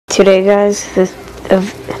Today, guys, this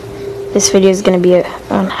video is gonna be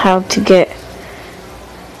on how to get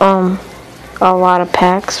a lot of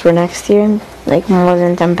packs for next year, like more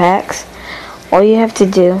than 10 packs. All you have to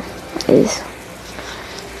do is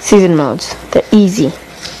season modes. They're easy.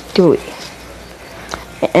 Do it.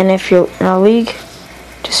 And if you're in a league,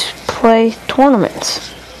 just play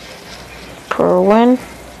tournaments. Per win,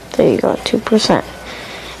 there you go, 2%.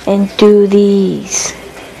 And do these.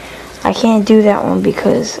 I can't do that one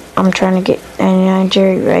because I'm trying to get 99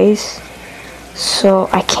 Jerry Rice, so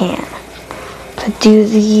I can't. But do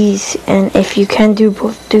these, and if you can do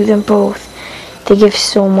both, do them both. They give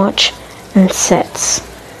so much in sets.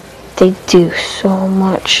 They do so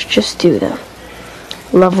much. Just do them.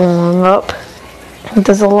 Leveling up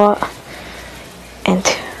does a lot, and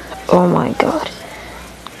oh my god,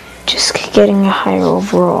 just getting a higher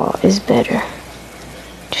overall is better.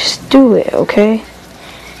 Just do it, okay?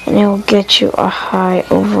 And it'll get you a high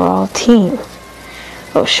overall team.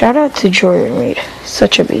 Oh, shout out to Jordan Reed.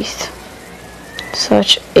 Such a beast.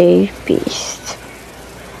 Such a beast.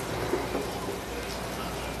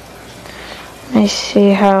 Let me see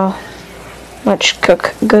how much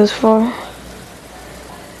Cook goes for.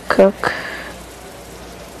 Cook.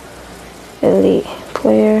 Elite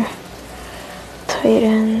player. Tight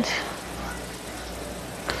end.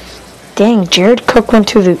 Dang, Jared Cook went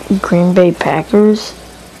to the Green Bay Packers.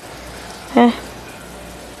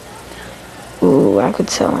 Ooh, I could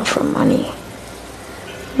sell him for money.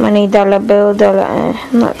 Money, dollar bill, dollar.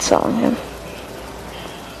 I'm not selling him.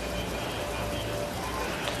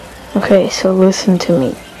 Okay, so listen to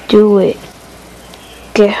me. Do it.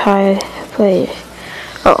 Get high players.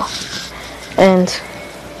 Oh, and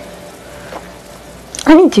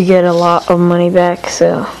I need to get a lot of money back,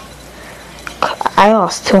 so I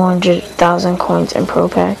lost 200,000 coins in Pro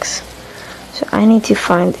Packs. So I need to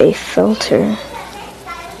find a filter,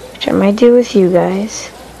 which I might do with you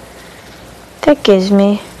guys, that gives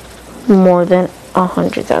me more than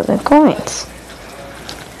 100,000 coins.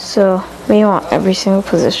 So we want every single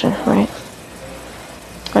position, right?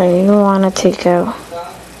 And you want to take out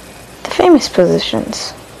the famous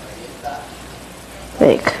positions,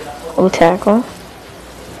 like O-tackle.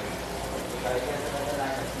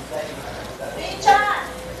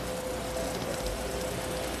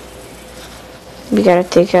 We gotta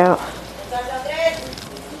take out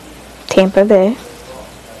Tampa Bay.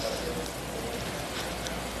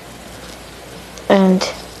 And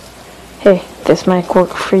hey, this might work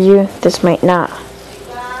for you, this might not.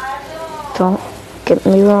 Don't get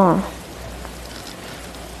me wrong.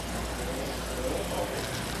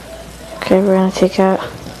 Okay, we're gonna take out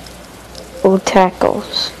old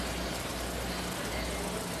tackles.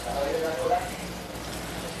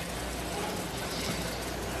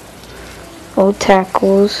 Old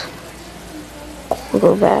tackles,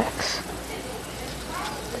 quarterbacks,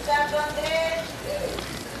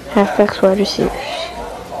 halfbacks, wide receivers.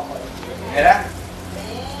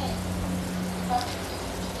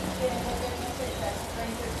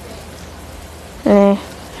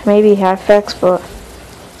 Maybe halfbacks, but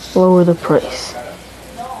lower the price.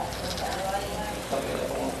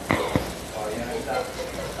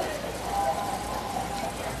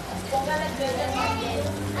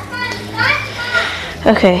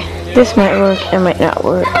 Okay, this might work, it might not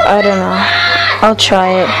work. I don't know. I'll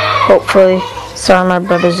try it, hopefully. Sorry, my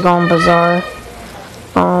brother's going bizarre.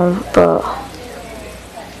 But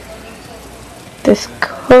this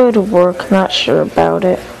could work, not sure about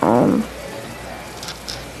it.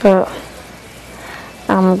 But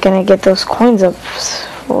I'm gonna get those coins up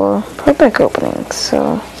for Pro Pack openings,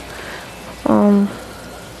 so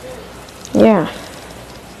yeah.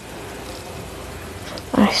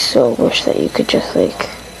 I so wish that you could just, like,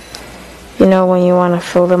 you know, when you want to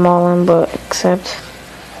fill them all in, but except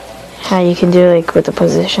how you can do, like, with the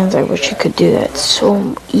positions. I wish you could do that. It's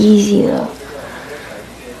so easy, though.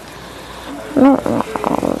 I don't want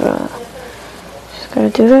all of that. Just gotta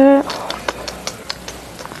do that.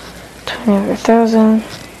 20,000.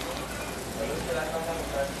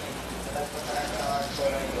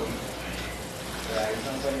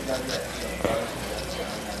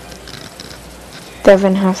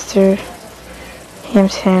 Devin Hester,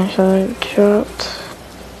 Hamster dropped.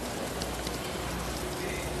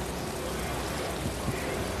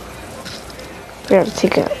 We gotta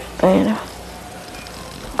take it, you know.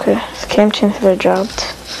 Okay, so Cam Chancellor dropped.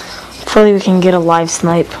 Hopefully we can get a live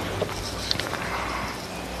snipe.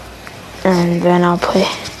 And then I'll play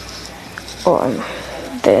on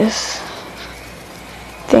this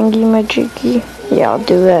thingy majiggy. Yeah, I'll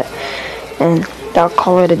do that. And I'll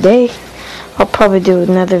call it a day. I'll probably do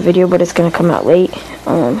another video, but it's gonna come out late.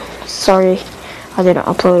 Sorry I didn't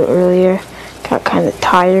upload it earlier. Got kind of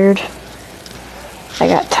tired. I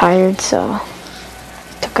got tired, so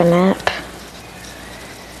took a nap.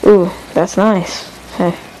 Ooh, that's nice.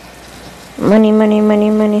 Hey. Money, money, money,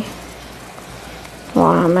 money.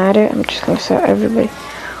 While I'm at it, I'm just gonna sell everybody.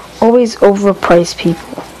 Always overprice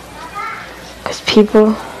people, because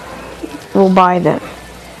people will buy them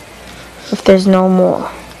if there's no more.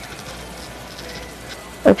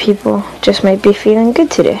 Or people just might be feeling good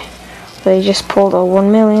today. They just pulled a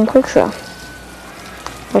 1 million quick sell,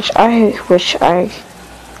 which I wish I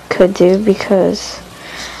could do, because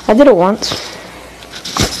I did it once.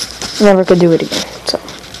 Never could do it again. So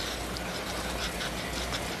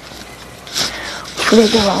hopefully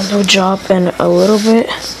the round will drop in a little bit.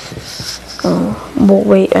 We'll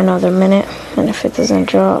wait another minute, and if it doesn't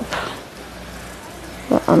drop,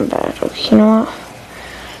 well, I'm bad. Okay, you know what?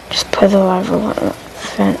 Just play the live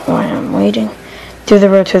event while I'm waiting. Do the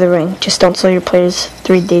road to the ring. Just don't sell your players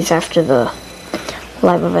 3 days after the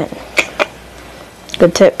live event.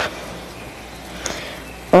 Good tip.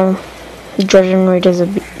 Jordan Reed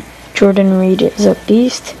is a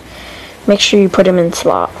beast. Make sure you put him in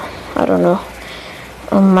slot. I don't know.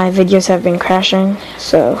 My videos have been crashing,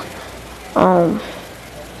 so I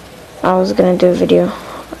was gonna do a video,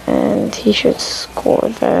 and he should score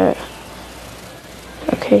that.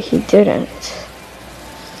 Okay, he didn't.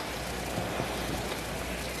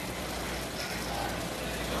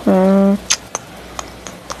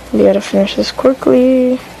 We gotta finish this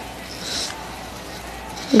quickly,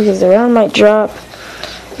 because the round might drop,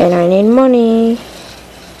 and I need money,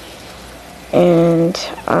 and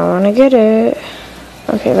I wanna get it.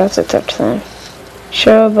 Okay, that's a touch then.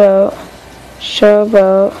 Showboat.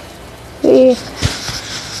 Showboat.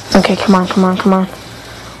 Okay, come on, come on, come on.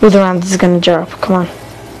 Ooh, the round is gonna drop. Come on.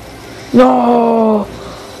 No!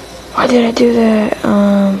 Why did I do that?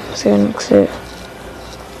 Let's go exit.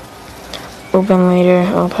 Open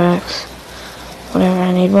later, all packs. Whatever,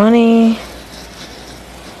 I need money.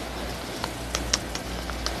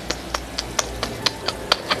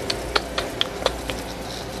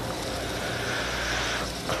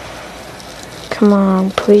 Come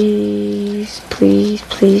on, please, please,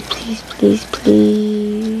 please, please, please,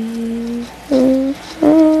 please.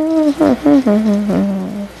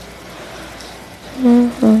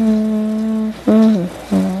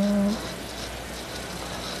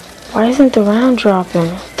 Why isn't the round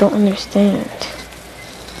dropping? Don't understand.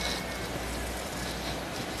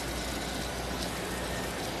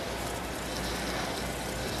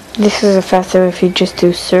 This is a faster if you just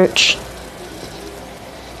do search.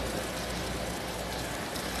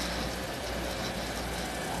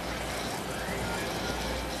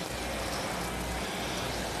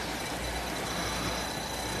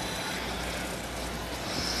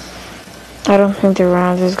 I don't think the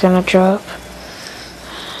round is gonna drop.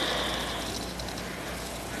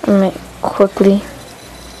 I might quickly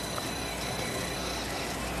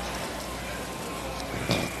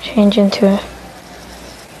change into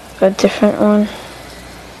a different one.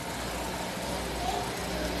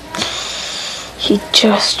 He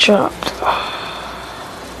just dropped.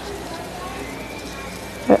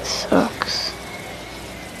 That sucks.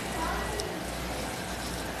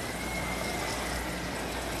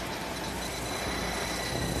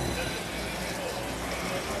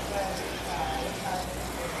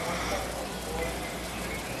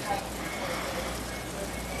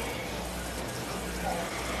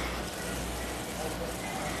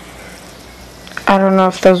 I don't know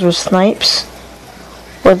if those were snipes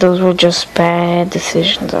or those were just bad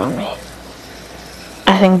decisions on me.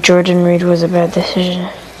 I think Jordan Reed was a bad decision.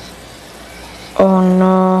 Oh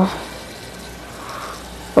no.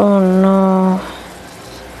 Oh no.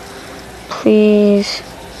 Please.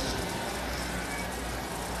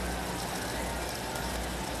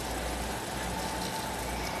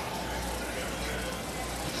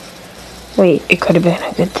 Wait, it could have been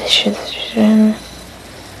a good decision.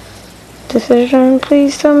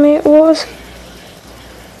 Please tell me it was.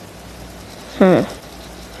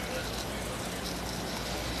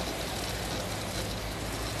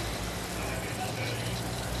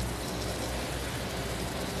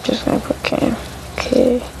 Just gonna put cam.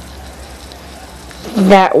 Okay.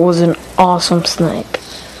 That was an awesome snipe.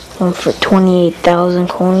 One for 28,000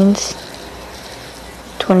 coins.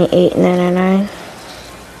 28.99.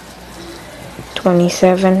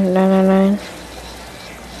 27.99.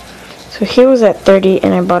 So he was at 30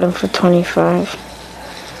 and I bought him for 25.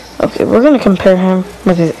 Okay, we're gonna compare him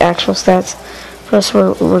with his actual stats. First,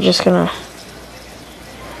 we're just gonna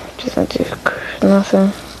do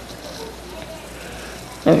nothing.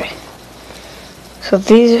 Okay. So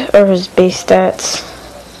these are his base stats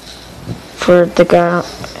for the guy,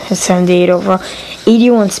 his 78 overall,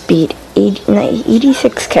 81 speed,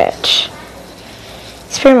 86 catch.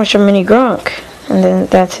 He's pretty much a mini Gronk. And then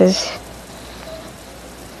that's his.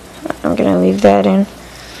 I'm gonna leave that in.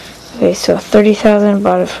 Okay, so 30,000.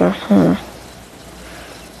 Bought it for.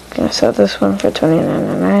 Gonna sell this one for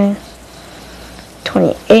 $29.99.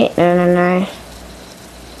 $28.99.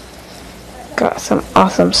 Got some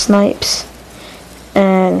awesome snipes.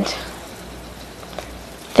 And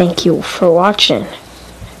thank you for watching.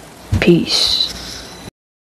 Peace.